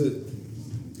that's it.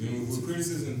 And with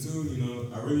criticism too, you know,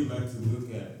 I really like to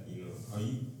look at, you know, are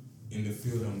you in the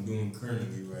field I'm doing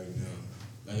currently right now?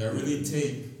 Like I really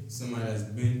take somebody that's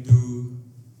been through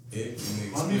it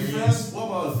and I mean, fans. What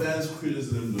about the fans'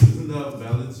 criticism? Though? Isn't that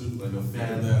valid too? Like a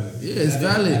fan. Valid. Yeah, it's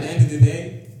valid. At the end of the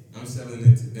day, I'm selling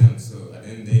it to them. So at the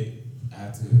end of the day, I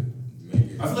have to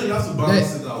make it. I feel like you have to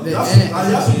balance it out. You have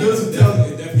to be able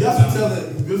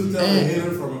to tell a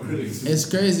hater from a critic. It's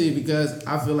crazy because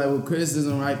I feel like with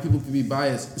criticism, right, people can be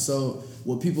biased. So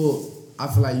with people, I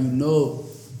feel like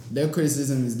their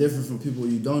criticism is different from people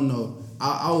you don't know.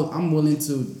 I'm willing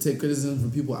to take criticism from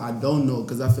people I don't know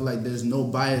because I feel like there's no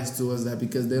bias towards that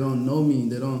because they don't know me.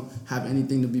 They don't have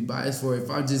anything to be biased for. If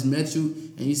I just met you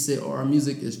and you say, oh, our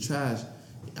music is trash,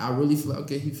 I really feel like,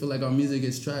 okay, he feel like our music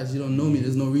is trash. You don't know me.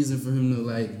 There's no reason for him to,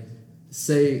 like,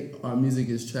 say our music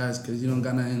is trash because you don't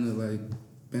got nothing to, like,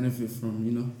 benefit from,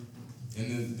 you know?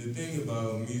 And the thing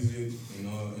about music and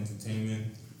all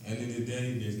entertainment, end of the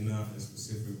day, there's not a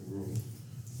specific rule.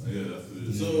 Yeah,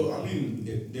 so I mean,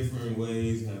 different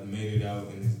ways have made it out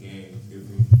in this game.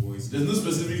 Different voices. There's no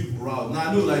specific route. Now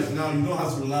I know, like now you don't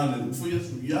have to rely on it. Before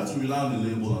you have to rely on the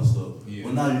label and stuff. Yeah.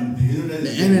 But now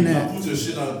the internet, you put your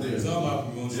shit out there. It's all about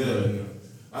promotion. Yeah. Right now.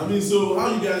 I mean, so how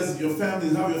you guys, your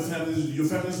families know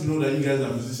that you guys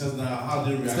are musicians now. How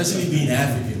they react? Especially being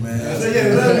African, man.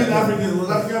 Being African.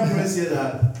 When African parents hear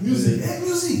that music,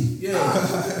 yeah.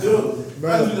 Yo,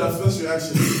 that's really that first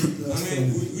reaction. I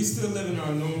mean, we still living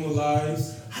our normal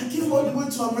lives. I came all the way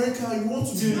to America. You want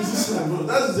to be a musician, bro?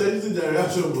 That's their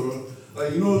reaction, bro.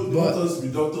 Like you want us to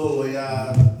be doctor,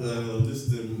 lawyer, this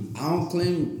thing. I don't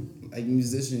claim like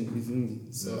musician. You feel me?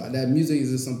 So that music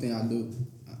is just something I do.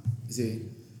 See,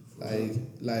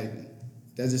 like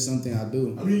that's just something I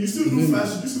do. I mean, you still do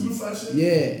fashion. You still do fashion.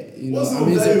 Yeah, you know,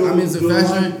 I'm into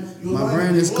fashion. My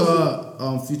brand is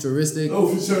called Futuristic. Oh,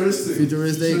 Futuristic.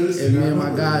 And me and my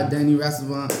guy Danny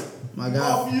Rastavan, my guy.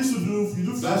 Oh, you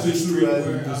do fashion too, right?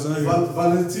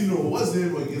 Valentino, what's his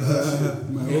name again?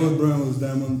 My old brand was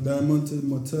Diamond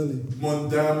Mortelli.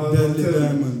 Deadly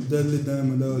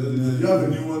Diamond. That was the name. You have a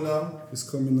new one now? It's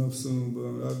coming up soon, but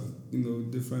I have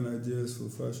different ideas for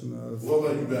fashion. What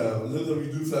about you, Bab?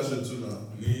 You do fashion too now?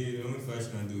 Me, the only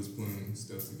fashion I do is putting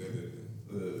stuff together.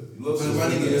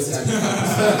 Running it.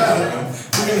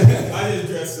 I just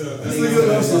dress up. This nigga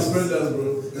loves suspenders, bro.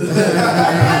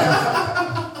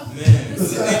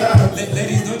 Man,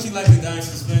 ladies, don't you like the guy in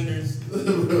suspenders?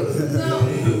 No.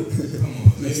 Come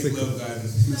on, ladies love guys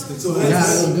in suspenders. So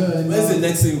when's the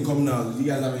next single coming out? Do you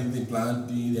guys have anything planned?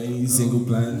 Any single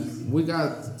plans? We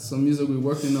got some music we're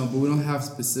working on, but we don't have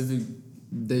specific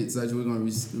dates that we're gonna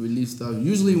release stuff.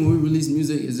 Usually when we release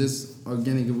music, it's just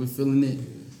organic. If we're feeling it,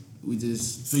 we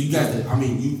just. So you guys, I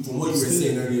mean, from what you were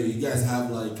saying earlier, you guys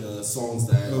have like songs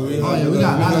that. Oh yeah, we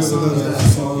got a lot of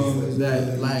songs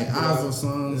that like I have some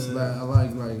songs that I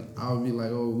like. Like I would be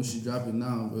like, oh, we should drop it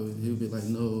now, but he'll be like,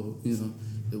 no, you know.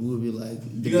 It would be like.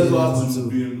 You guys will have to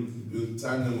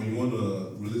time them when you want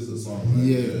to release a song. Right?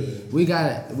 Yeah. We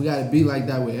gotta be like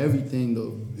that with everything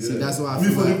though. Yeah. See, that's why I mean,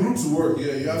 feel for like the group to work,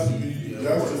 you have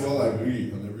to all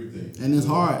agree on everything. and it's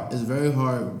hard. It's very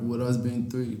hard with us being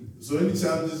three. So any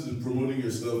challenges in promoting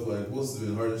your stuff? Like, what's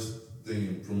the hardest thing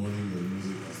in promoting your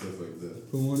music and stuff like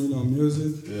that? Promoting our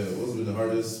music. Yeah, what's been the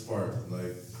hardest part?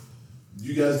 Like, do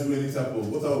you guys do any type of,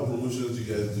 what type of promotions do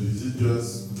you guys do? Is it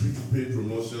just paid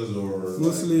promotions or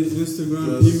Mostly like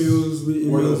Instagram, emails, we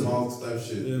word of emails. mouth type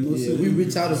shit? Yeah, mostly We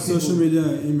reach out to social people, media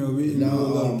and email. We email a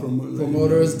lot of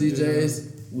promoters, like, DJs.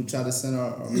 We try to send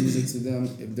our music to them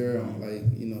if they're like,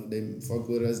 they fuck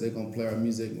with us. They gonna play our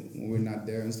music when we're not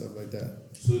there and stuff like that.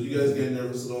 So do you guys get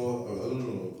nervous at all? I don't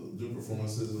know, doing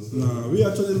performances and stuff? Nah, we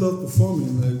actually love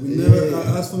performing. Like we never.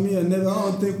 As for me, I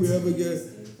don't think we never get.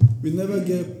 We never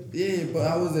get Yeah, but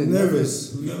I wasn't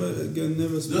nervous. We never get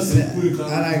nervous. Just a quick I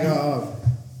like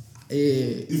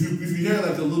If you hear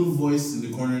like a little voice in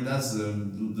the corner, that's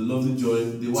the lovely Joy,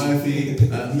 the YFA,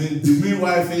 the main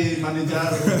YFA manager /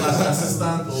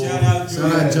 assistant. Or, Shout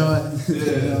out Joy.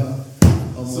 Yeah.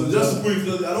 So just quick, I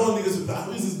don't want niggas to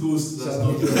who is this ghost that's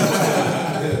talking?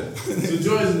 Yeah. So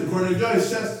Joy is in the corner. Joy,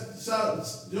 shout,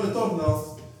 Joy, talk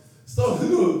now. Stop, the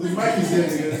mic is here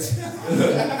again.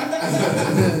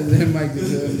 The mic is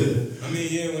here. I mean,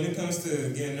 yeah, when it comes to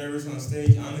getting nervous on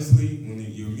stage, honestly, when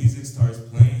your music starts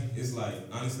playing, it's like,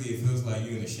 honestly, it feels like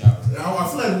you in the shower. I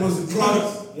feel like once the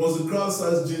crowd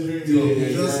starts gingering you,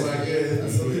 it's okay,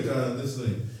 this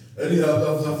thing.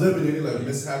 Have there been any like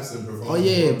mishaps in performance? Oh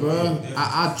yeah, bro.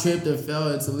 I tripped and fell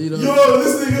in Toledo. Yo,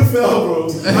 this nigga fell, bro.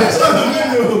 I saw the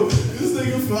video. This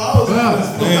nigga fell.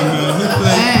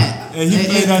 And he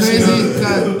played that crazy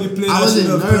shit. I wasn't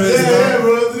nervous. Yeah,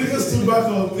 bro. The nigga stood back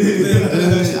up.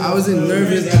 I wasn't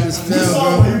nervous. I just We fell, saw bro.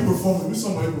 how you performed. We saw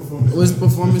how you performed. It was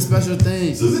performing special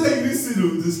things. So is it like you see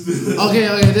this thing? Okay,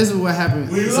 this is what happened.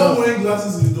 When you're not wearing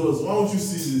glasses indoors, why don't you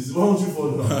see this? Why don't you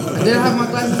fall down? I didn't have my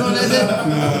glasses on that day.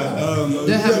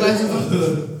 Didn't have glasses on.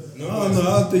 I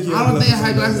don't think I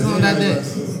had glasses on that day.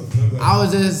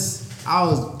 I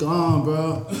was gone,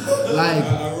 bro. Like,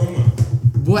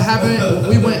 what happened?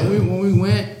 When we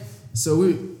went. So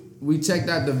we checked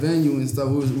out the venue and stuff.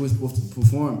 We was supposed to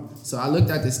perform. So I looked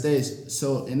at the stage.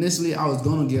 So initially I was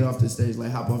gonna get off the stage,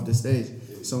 like hop off the stage.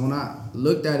 So when I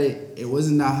looked at it, it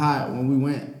wasn't that high when we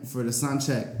went for the sound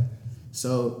check.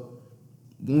 So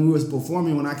when we was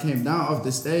performing, when I came down off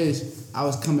the stage, I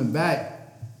was coming back.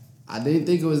 I didn't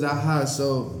think it was that high.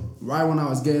 So right when I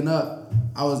was getting up,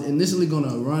 I was initially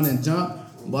gonna run and jump,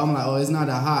 but I'm like, oh, it's not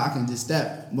that high. I can just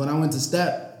step. When I went to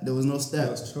step, there was no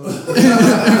step. I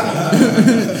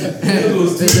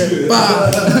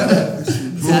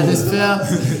just fell.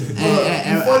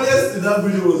 The funniest in that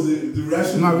video was the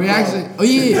reaction. My reaction. Oh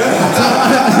yeah.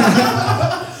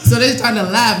 So they started to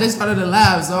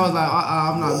laugh. So I was like,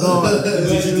 I'm not going.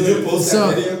 Did you post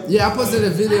that video? Yeah, I posted a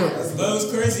video. But it was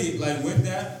crazy. Like with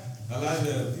that, a lot of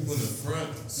the people in the front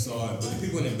saw it, but the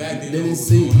people in the back didn't know what was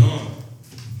going on.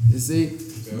 You see,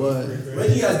 but Where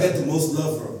do you guys get the most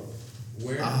love from?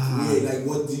 Where? Like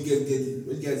what do you guys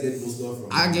get the most love from?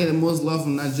 I get the most love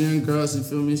from Nigerian girls. You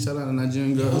feel me? Shout out to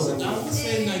Nigerian girls. I would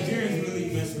say Nigerians really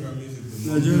mess with our music the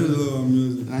most. Nigerians love our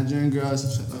music. Nigerian girls.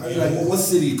 Are you like what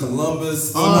city?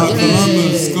 Columbus?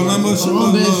 Columbus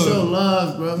show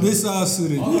love, bro. This our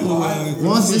city.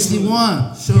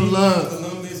 161 show love.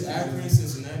 Columbus, Akron,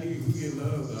 Cincinnati, we get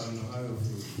love out in Ohio.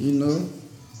 You know,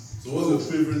 So what's your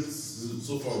favorite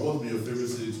so far? What's your favorite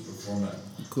city to perform at?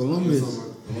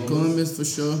 Columbus for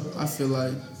sure. I feel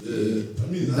like Yeah. I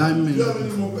mean, Diamond. do you have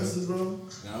any more questions, bro?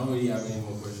 I don't really have any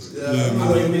more questions. Yeah.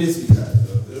 How many minutes we got?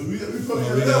 We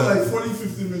got like 40,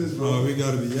 50 minutes, bro. Oh, we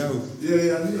gotta be out. Yeah.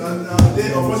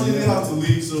 They unfortunately have to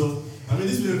leave, so I mean,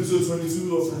 this is episode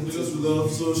 22 of Niggas with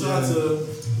Love. So shout out to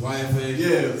YFA.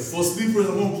 Yeah, for sleepers,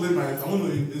 I'm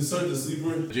gonna insert the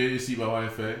sleeper. JDC by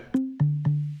YFA.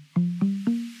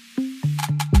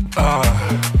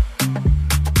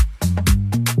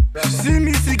 See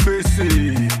me sick BC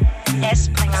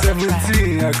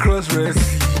 17 across Red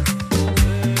Sea.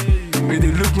 Me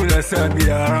they look me like say I be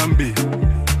Arambi.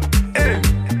 Hey,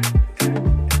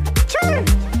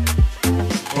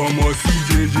 almost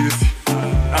CJJC.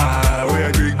 Where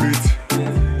a big bit.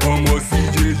 Almost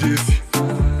CJJC.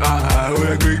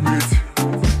 Where a big bit.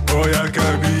 Oh ya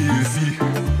can be easy.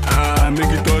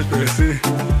 Make it touch person.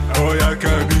 Oh ya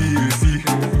can be easy.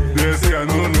 They say I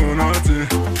don't know nothing.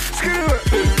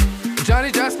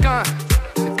 Johnny just gone,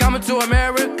 coming to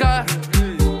America.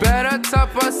 Better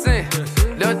top us in.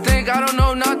 They'll think I don't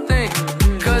know nothing,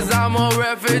 cause I'm a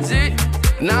refugee.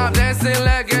 Now I'm dancing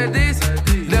like this.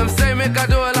 Them say make I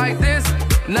do it like this.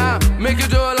 Now make you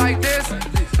do it like this.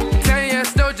 10 years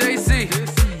still JC.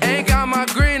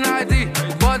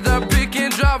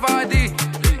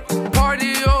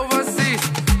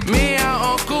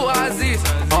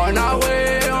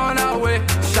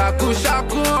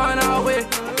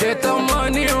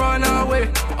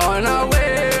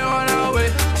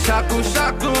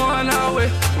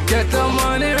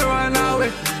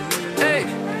 with. Hey,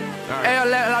 hey,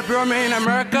 la pyramid in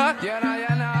America.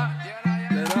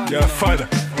 Yeah, father,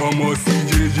 almost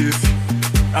CJJC.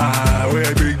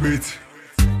 We're a big bit.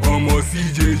 Almost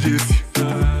CJJC.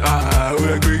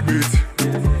 We're a big bit.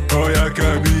 Oh, yeah,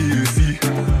 can be you see.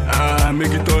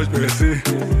 Make it touch, Bessie.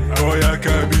 Oh, yeah,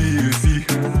 can be you see.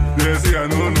 They say I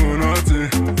don't know nothing.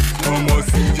 Almost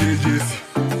CJJC.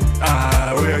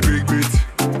 We're a big bit.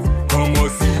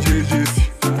 Almost CJJC.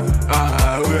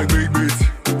 We're a big bit.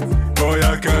 Oh,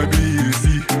 yeah, can be you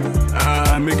see.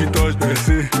 Make it touch,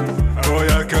 Bessie. Oh,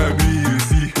 yeah, can be you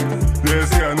see. They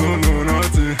say I don't know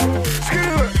nothing.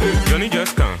 Johnny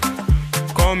just come.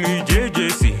 Call me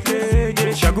JJC.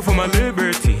 Shaku for my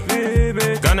liberty.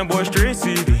 Ghana boy straight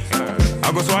CD.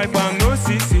 I go swipe on no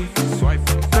CC.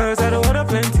 Cause I don't order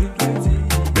plenty.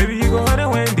 Baby, you go order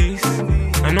Wendy's.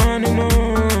 I know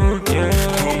anymore. Yeah.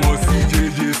 Almost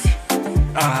CJJC.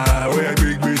 We're a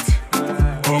big bit.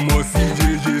 Almost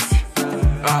CJJC.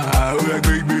 We're a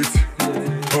big bit.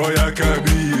 Oh, yeah, can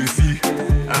be you see.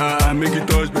 Make it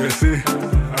touch, Bessie.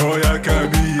 Oh, yeah, can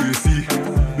be you see.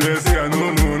 They say I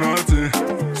don't know nothing.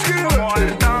 I'm all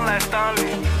it down like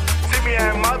Stanley. See me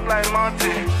and mouth like Monty.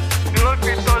 You look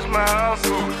me touch my house.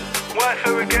 What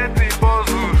here we get the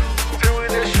puzzle? Say we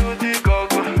dey shoot the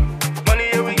goggle. Money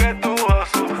here we get to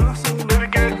hustle. Baby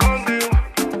get congo.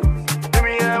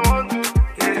 Baby I want to.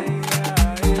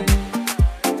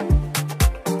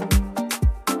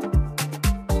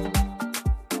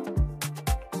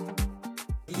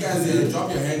 You guys, drop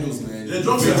your handles, man. Yeah,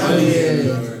 drop your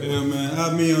handles. Yeah, man.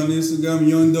 Add me on Instagram,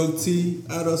 Young Dog T.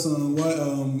 Add us on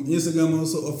Instagram,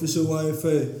 also official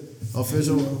YFA.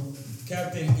 Official.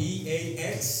 Captain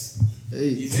EAX.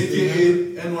 Hey.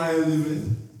 AKA NYL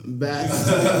Living. Back.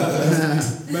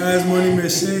 Bass Money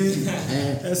Machine.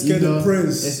 And, SK the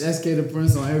Prince. It's SK the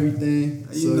Prince on everything.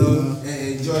 So, You know.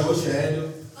 Hey, Joy, what's your handle?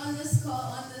 __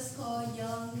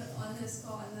 young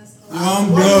 __ Young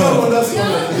Blood.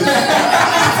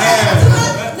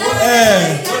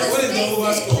 Hey. What is the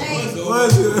OS called? What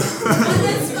is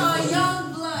it? Young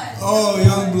Blood. Oh,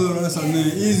 Young Blood. That's her name.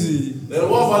 Easy. Then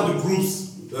what about the groups?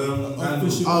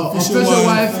 Official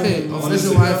YFA.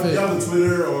 Official You YFA. have a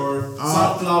Twitter or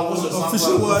SoundCloud. What's your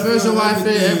Official SoundCloud? Official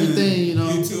YFA, everything, you know.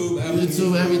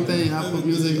 YouTube, everything. Apple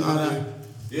Music, all that.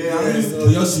 Yeah, I mean, So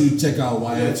y'all should check out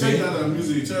yeah, check YFA. out the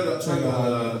music. Check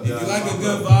out. If you like a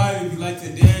good vibe, if you like to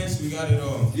dance, we got it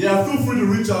all. Yeah, feel free to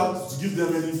reach out to give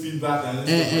them any feedback and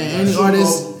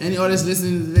Any artists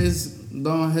listening to this,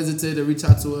 don't hesitate to reach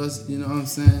out to us. You know what I'm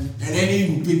saying? And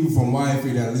any people from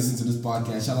YFA that listen to this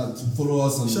podcast, follow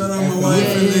us on Shout out my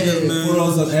YFA niggas, man. Follow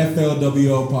us on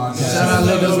FLWO podcast. Shout out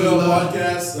Lagos We Love.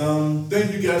 podcast.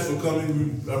 Thank you guys for coming.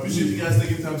 We appreciate you guys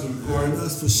taking time to record.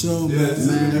 That's for sure, Yeah, man. this is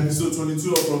episode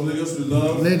 22 from Lagos We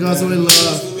Love. Lagos We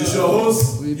Love. It's your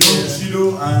host, We Young did.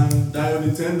 Shido and Dio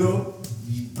Nintendo.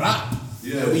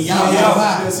 Yeah, We see out. ya.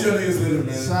 Yeah, see you niggas later,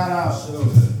 man. Shout out. Shout out,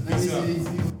 man. Let me see these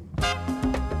people.